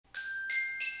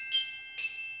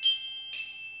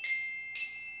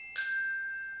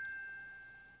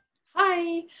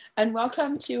Hi, and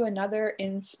welcome to another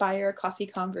Inspire Coffee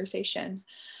Conversation.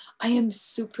 I am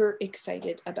super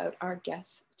excited about our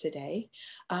guest today.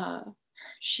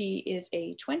 She is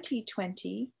a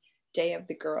 2020 Day of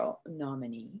the Girl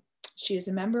nominee. She is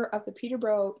a member of the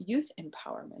Peterborough Youth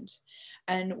Empowerment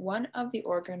and one of the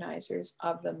organizers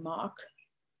of the mock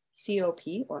COP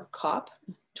or COP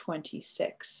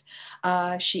 26.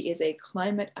 She is a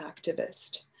climate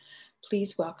activist.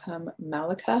 Please welcome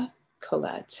Malaika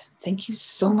Collette. Thank you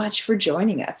so much for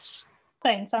joining us.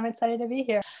 Thanks, I'm excited to be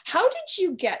here. How did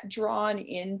you get drawn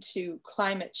into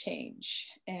climate change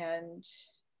and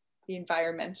the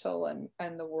environmental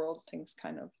and the world things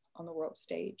kind of on the world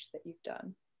stage that you've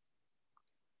done?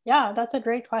 Yeah, that's a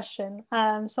great question.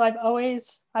 So I've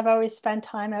always spent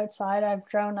time outside. I've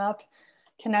grown up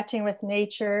connecting with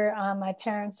nature. My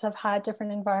parents have had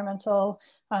different environmental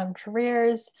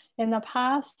careers in the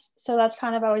past, so that's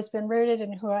kind of always been rooted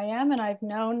in who I am, and I've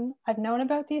known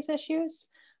about these issues.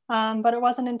 But it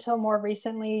wasn't until more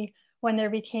recently when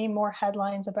there became more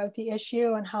headlines about the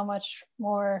issue and how much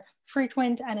more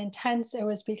frequent and intense it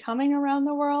was becoming around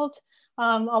the world,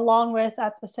 along with,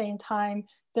 at the same time,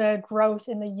 the growth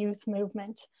in the youth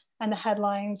movement and the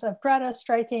headlines of Greta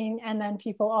striking, and then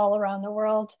people all around the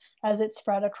world as it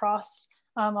spread across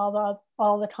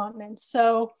all the continents.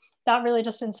 So that really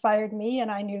just inspired me,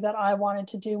 and I knew that I wanted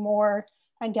to do more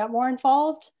and get more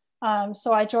involved.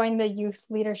 So I joined the Youth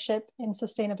Leadership in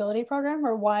Sustainability program,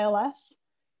 or YLS,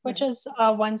 which is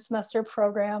a one-semester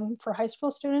program for high school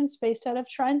students based out of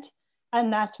Trent.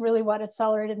 And that's really what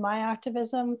accelerated my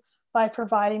activism, by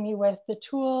providing me with the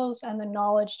tools and the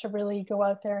knowledge to really go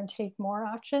out there and take more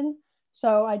action.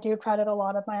 So I do credit a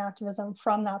lot of my activism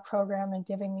from that program and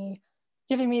giving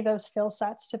me those skill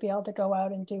sets to be able to go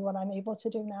out and do what I'm able to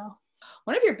do now.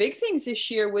 One of your big things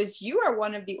this year was you are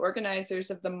one of the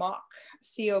organizers of the mock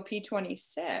COP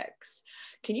 26.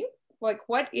 Can you,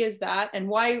 what is that and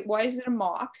why is it a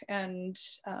mock, and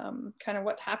kind of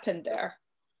what happened there?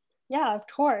 Yeah, of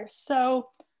course. So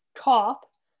COP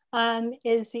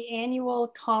is the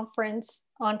annual conference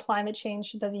on climate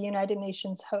change that the United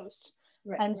Nations hosts.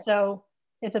 So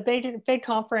it's a big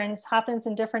conference, happens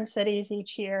in different cities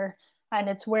each year, and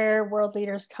it's where world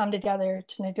leaders come together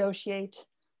to negotiate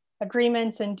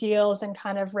agreements and deals and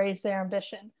kind of raise their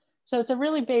ambition. So it's a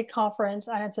really big conference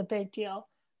and it's a big deal.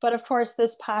 But of course,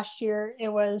 this past year, it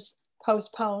was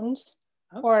postponed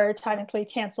or technically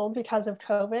canceled because of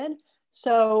COVID.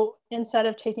 So instead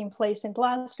of taking place in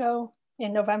Glasgow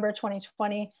in November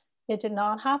 2020, it did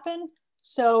not happen.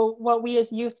 So what we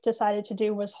as youth decided to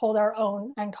do was hold our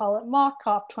own and call it mock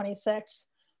COP26,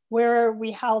 where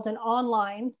we held an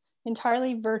online,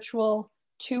 entirely virtual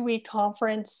 2-week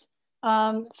conference,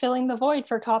 filling the void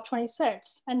for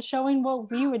COP26 and showing what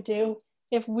we would do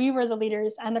if we were the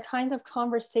leaders and the kinds of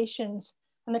conversations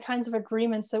and the kinds of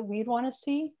agreements that we'd want to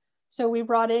see. So we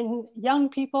brought in young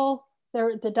people.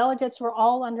 The delegates were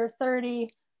all under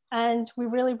 30, and we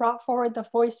really brought forward the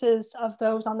voices of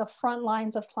those on the front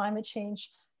lines of climate change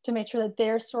to make sure that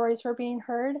their stories were being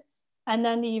heard. And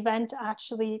then the event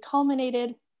actually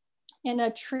culminated in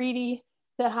a treaty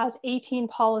that has 18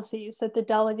 policies that the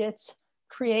delegates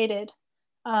created.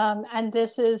 And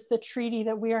this is the treaty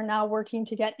that we are now working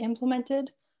to get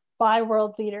implemented by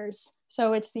world leaders.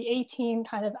 So it's the 18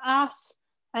 kind of asks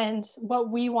and what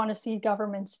we want to see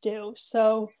governments do.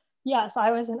 So yes,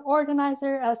 I was an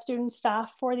organizer as student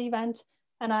staff for the event,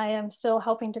 and I am still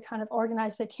helping to kind of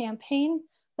organize the campaign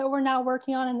that we're now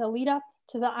working on in the lead up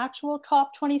to the actual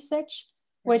COP26,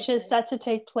 which is set to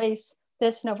take place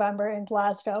this November in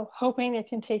Glasgow, hoping it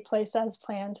can take place as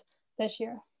planned this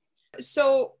year.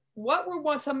 So what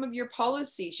were some of your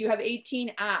policies? You have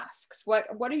 18 asks. What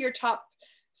are your top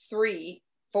 3-4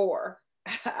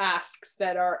 asks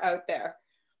that are out there?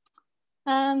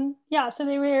 Yeah, so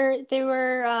they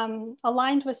were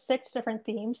aligned with 6 different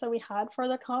themes that we had for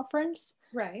the conference,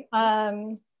 right?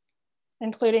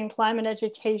 Including climate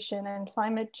education and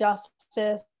climate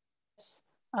justice.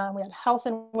 We had health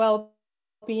and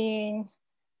well-being,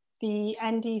 the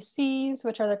NDCs,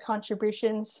 which are the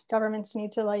contributions governments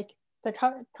need to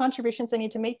contributions they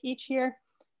need to make each year,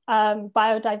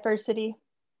 biodiversity,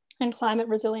 and climate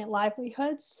resilient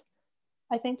livelihoods.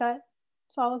 I think that's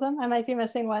all of them. I might be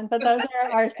missing one, but those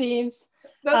are our themes.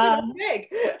 Those are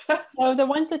big. So the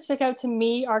ones that stick out to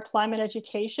me are climate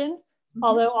education,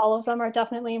 although all of them are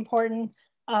definitely important,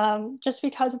 just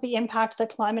because of the impact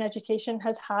that climate education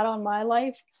has had on my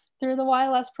life through the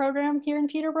YLS program here in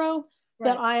Peterborough,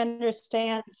 that I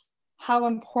understand how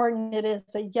important it is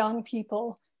that young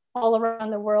people all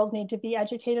around the world need to be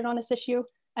educated on this issue.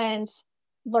 And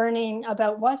learning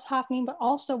about what's happening, but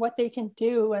also what they can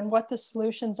do and what the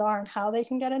solutions are and how they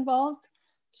can get involved.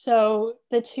 So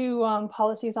the two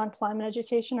policies on climate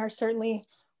education are certainly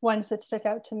ones that stick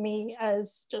out to me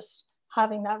as just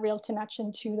having that real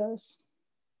connection to those.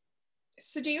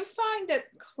 So do you find that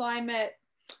climate,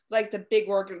 like the big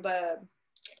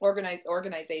organized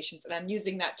organizations, and I'm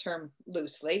using that term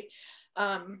loosely,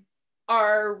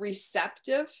 are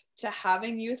receptive to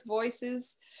having youth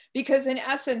voices? Because in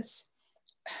essence,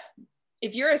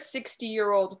 if you're a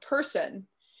 60-year-old person,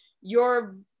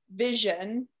 your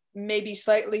vision may be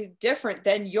slightly different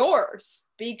than yours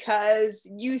because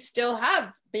you still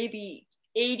have maybe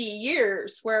 80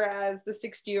 years, whereas the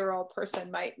 60-year-old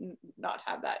person might not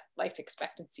have that life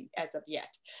expectancy as of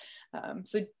yet.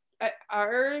 So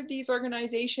are these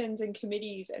organizations and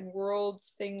committees and world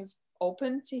things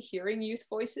open to hearing youth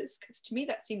voices? Because to me,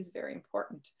 that seems very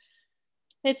important.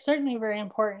 It's certainly very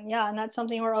important, yeah, and that's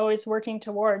something we're always working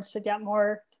towards, to get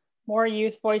more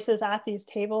youth voices at these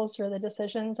tables where the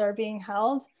decisions are being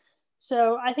held.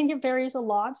 So I think it varies a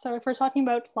lot. So if we're talking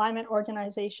about climate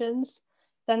organizations,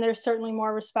 then they're certainly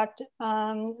more receptive,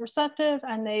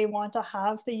 and they want to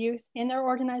have the youth in their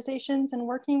organizations and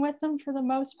working with them for the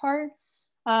most part.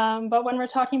 But when we're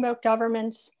talking about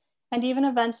governments and even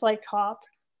events like COP,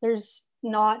 there's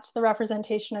not the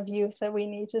representation of youth that we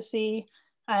need to see.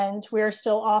 And we're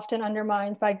still often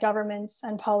undermined by governments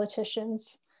and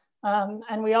politicians.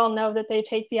 And we all know that they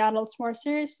take the adults more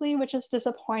seriously, which is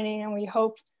disappointing. And we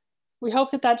hope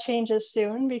that that changes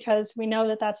soon, because we know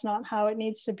that that's not how it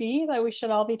needs to be, that we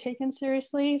should all be taken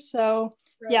seriously. So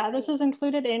yeah, this is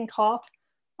included in COP.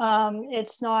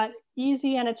 It's not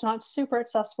easy, and it's not super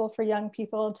accessible for young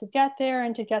people to get there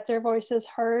and to get their voices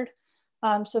heard.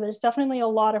 So there's definitely a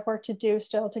lot of work to do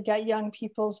still to get young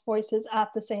people's voices at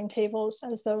the same tables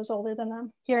as those older than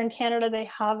them. Here in Canada, they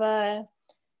have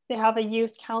a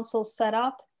youth council set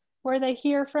up where they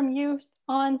hear from youth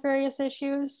on various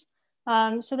issues.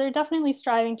 So they're definitely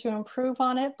striving to improve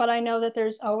on it, but I know that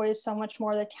there's always so much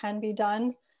more that can be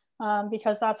done,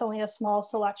 because that's only a small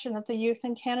selection of the youth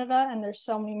in Canada, and there's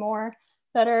so many more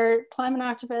that are climate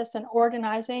activists and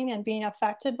organizing and being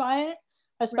affected by it,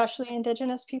 especially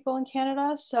Indigenous people in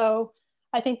Canada. So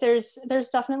I think there's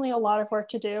definitely a lot of work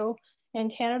to do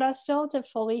in Canada still to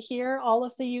fully hear all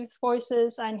of the youth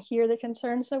voices and hear the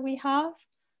concerns that we have.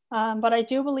 But I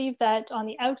do believe that on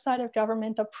the outside of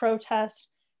government, the protest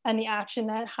and the action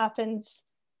that happens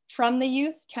from the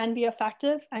youth can be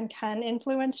effective and can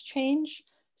influence change.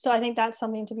 So I think that's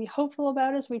something to be hopeful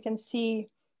about, as we can see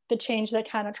the change that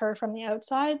can occur from the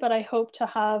outside. But I hope to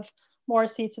have more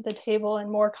seats at the table and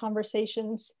more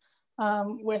conversations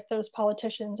with those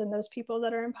politicians and those people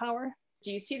that are in power.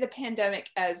 Do you see the pandemic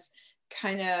as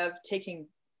kind of taking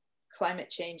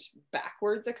climate change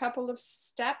backwards a couple of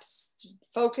steps?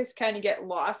 Focus kind of get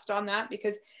lost on that?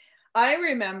 Because I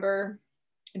remember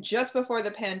just before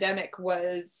the pandemic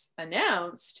was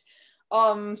announced,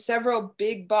 several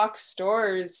big box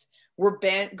stores were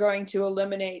going to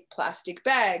eliminate plastic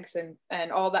bags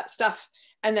and all that stuff.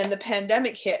 And then the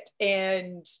pandemic hit,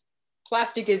 and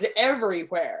plastic is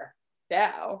everywhere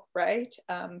now, right?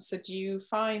 So do you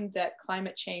find that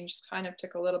climate change kind of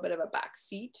took a little bit of a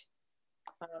backseat?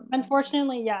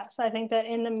 Unfortunately, yes. I think that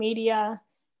in the media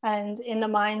and in the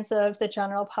minds of the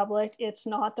general public, it's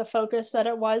not the focus that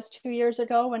it was 2 years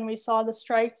ago when we saw the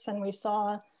strikes and we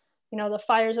saw, the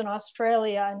fires in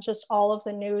Australia and just all of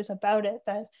the news about it,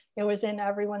 that it was in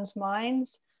everyone's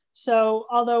minds. So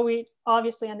although we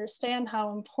obviously understand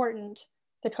how important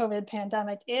the COVID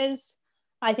pandemic is,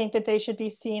 I think that they should be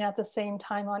seen at the same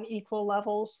time on equal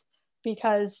levels,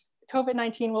 because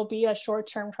COVID-19 will be a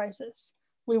short-term crisis.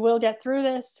 We will get through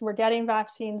this. We're getting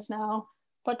vaccines now,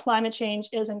 but climate change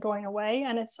isn't going away,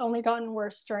 and it's only gotten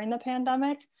worse during the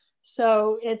pandemic.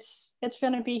 So it's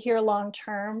going to be here long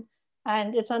term.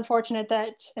 And it's unfortunate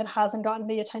that it hasn't gotten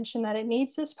the attention that it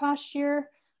needs this past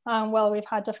year. Well, we've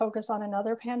had to focus on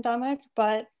another pandemic,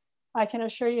 but I can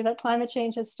assure you that climate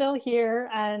change is still here,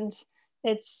 and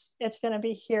it's going to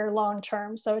be here long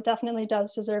term. So it definitely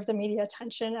does deserve the media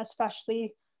attention,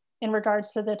 especially in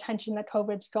regards to the attention that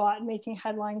COVID's got, making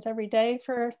headlines every day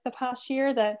for the past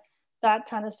year, that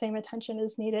kind of same attention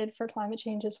is needed for climate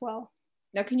change as well.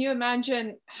 Now, can you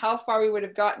imagine how far we would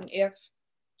have gotten if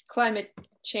climate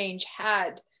change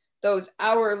had those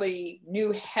hourly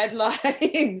new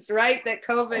headlines, right? That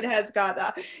COVID has got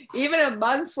even a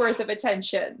month's worth of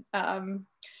attention.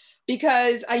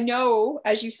 Because I know,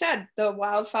 as you said, the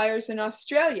wildfires in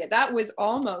Australia, that was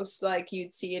almost like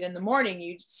you'd see it in the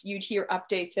morning. You'd hear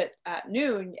updates at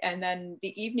noon, and then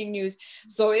the evening news.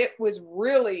 So it was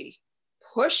really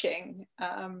pushing.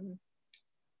 And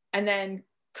then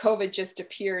COVID just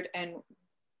appeared and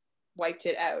wiped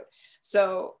it out.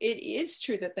 So it is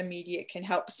true that the media can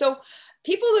help. So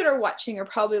people that are watching are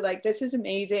probably like, this is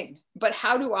amazing, but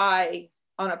how do I,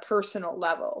 on a personal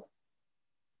level,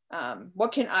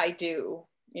 what can I do?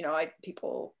 You know,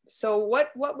 so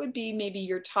what would be maybe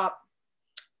your top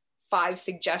 5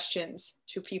 suggestions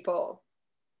to people?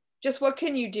 Just what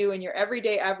can you do in your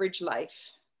everyday average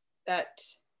life that,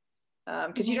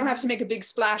 because you don't have to make a big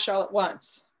splash all at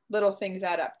once. Little things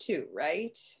add up too,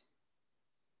 right?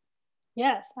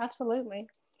 Yes, absolutely.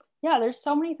 Yeah, there's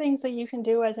so many things that you can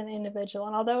do as an individual.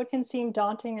 And although it can seem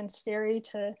daunting and scary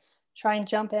to try and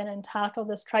jump in and tackle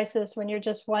this crisis when you're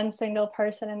just one single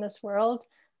person in this world,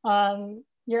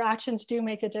 your actions do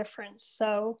make a difference.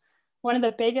 So one of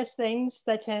the biggest things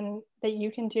that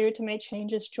you can do to make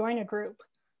change is join a group.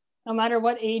 No matter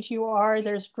what age you are,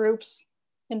 there's groups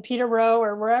in Peterborough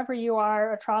or wherever you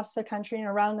are across the country and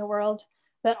around the world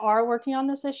that are working on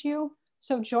this issue.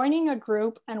 So joining a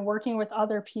group and working with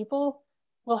other people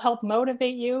will help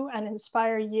motivate you and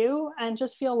inspire you and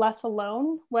just feel less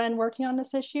alone when working on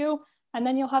this issue. And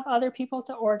then you'll have other people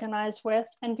to organize with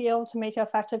and be able to make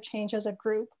effective change as a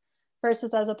group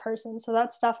versus as a person. So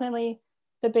that's definitely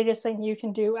the biggest thing you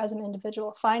can do as an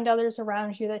individual. Find others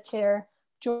around you that care,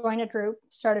 join a group,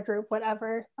 start a group,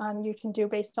 whatever you can do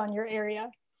based on your area.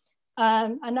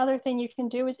 Another thing you can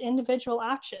do is individual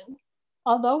action.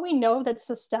 Although we know that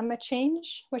systemic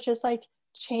change, which is like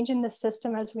changing the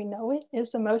system as we know it,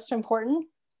 is the most important,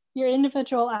 your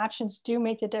individual actions do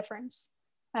make a difference.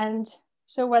 And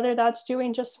so whether that's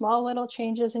doing just small little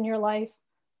changes in your life,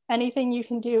 anything you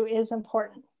can do is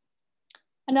important.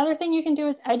 Another thing you can do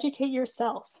is educate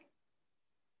yourself.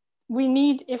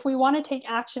 If we want to take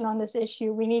action on this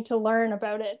issue, we need to learn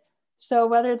about it. So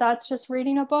whether that's just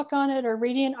reading a book on it or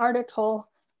reading an article,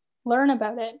 learn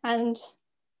about it and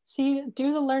do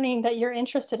the learning that you're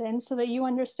interested in so that you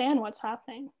understand what's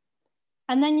happening.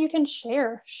 And then you can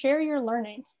share your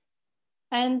learning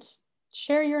and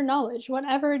share your knowledge,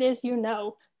 whatever it is you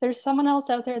know. There's someone else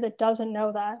out there that doesn't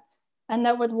know that and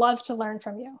that would love to learn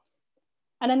from you.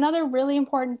 And another really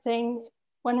important thing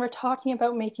when we're talking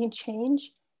about making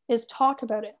change is talk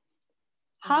about it.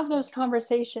 Have those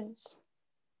conversations.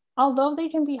 Although they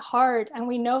can be hard, and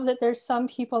we know that there's some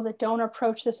people that don't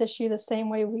approach this issue the same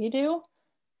way we do,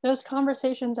 those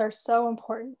conversations are so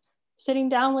important. Sitting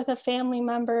down with a family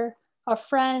member, a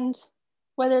friend,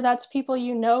 whether that's people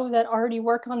you know that already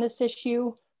work on this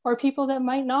issue or people that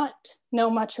might not know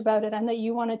much about it and that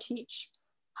you want to teach.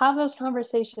 Have those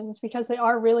conversations because they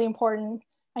are really important,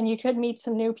 and you could meet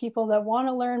some new people that want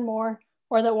to learn more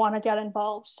or that want to get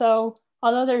involved. So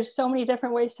although there's so many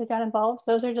different ways to get involved,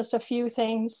 those are just a few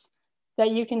things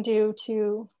that you can do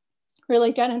to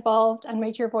really get involved and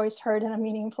make your voice heard in a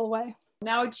meaningful way.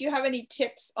 Now, do you have any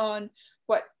tips on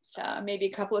what maybe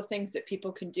a couple of things that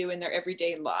people can do in their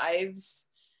everyday lives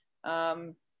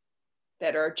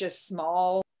that are just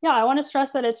small? Yeah, I want to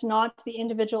stress that it's not the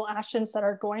individual actions that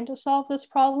are going to solve this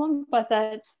problem, but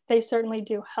that they certainly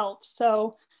do help.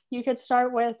 So you could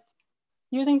start with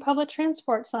using public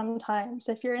transport sometimes.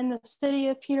 If you're in the city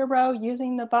of Peterborough,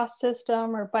 using the bus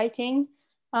system or biking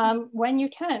when you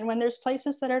can, when there's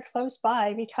places that are close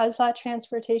by, because that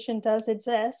transportation does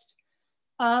exist.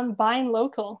 Buying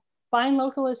local. Buying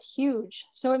local is huge.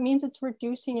 So it means it's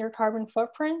reducing your carbon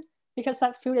footprint because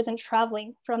that food isn't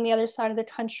traveling from the other side of the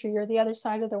country or the other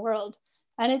side of the world.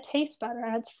 And it tastes better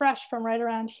and it's fresh from right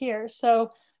around here.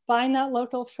 So buying that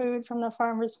local food from the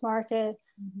farmer's market.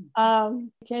 You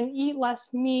can eat less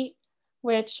meat,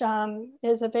 which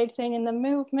is a big thing in the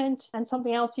movement. And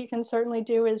something else you can certainly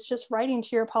do is just writing to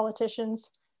your politicians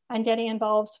and getting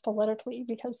involved politically,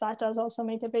 because that does also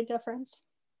make a big difference.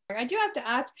 I do have to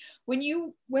ask, when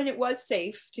it was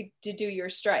safe to do your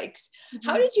strikes,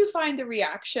 how did you find the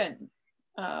reaction?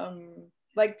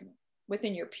 Like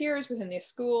within your peers, within the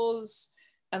schools,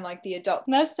 and like the adults?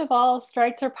 Most of all,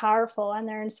 strikes are powerful and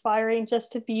they're inspiring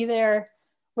just to be there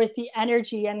with the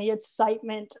energy and the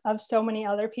excitement of so many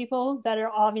other people that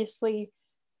are obviously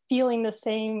feeling the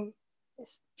same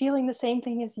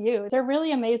thing as you. They're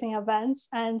really amazing events,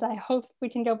 and I hope we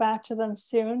can go back to them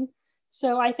soon.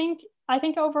 So I think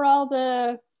overall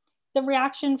the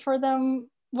reaction for them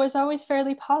was always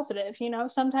fairly positive. You know,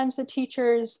 sometimes the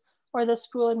teachers or the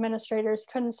school administrators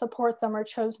couldn't support them or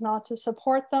chose not to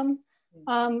support them.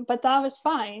 But that was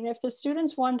fine. If the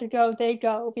students wanted to go, they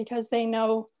go because they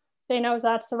know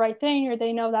that's the right thing, or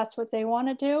they know that's what they want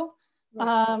to do.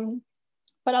 Right.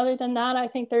 But other than that, I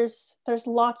think there's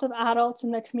lots of adults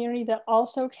in the community that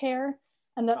also care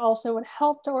and that also would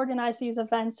help to organize these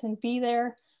events and be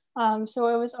there. So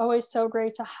it was always so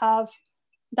great to have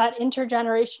that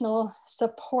intergenerational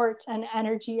support and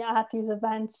energy at these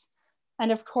events.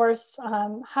 And of course,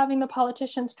 having the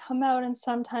politicians come out and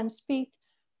sometimes speak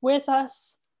with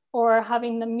us, or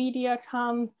having the media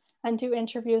come and do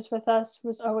interviews with us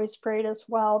was always great as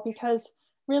well, because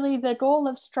really the goal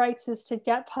of strikes is to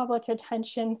get public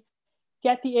attention,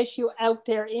 get the issue out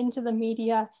there into the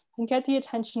media, and get the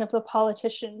attention of the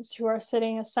politicians who are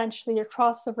sitting essentially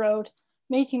across the road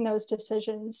making those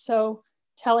decisions. So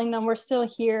telling them we're still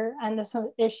here and this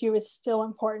issue is still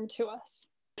important to us.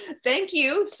 Thank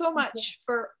you so much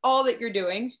for all that you're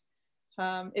doing.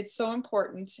 It's so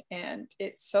important and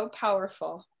it's so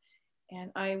powerful.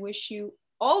 And I wish you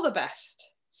all the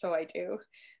best. So I do.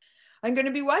 I'm going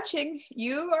to be watching.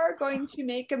 You are going to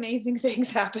make amazing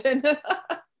things happen.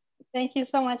 Thank you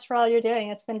so much for all you're doing.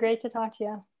 It's been great to talk to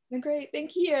you. Great.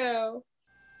 Thank you.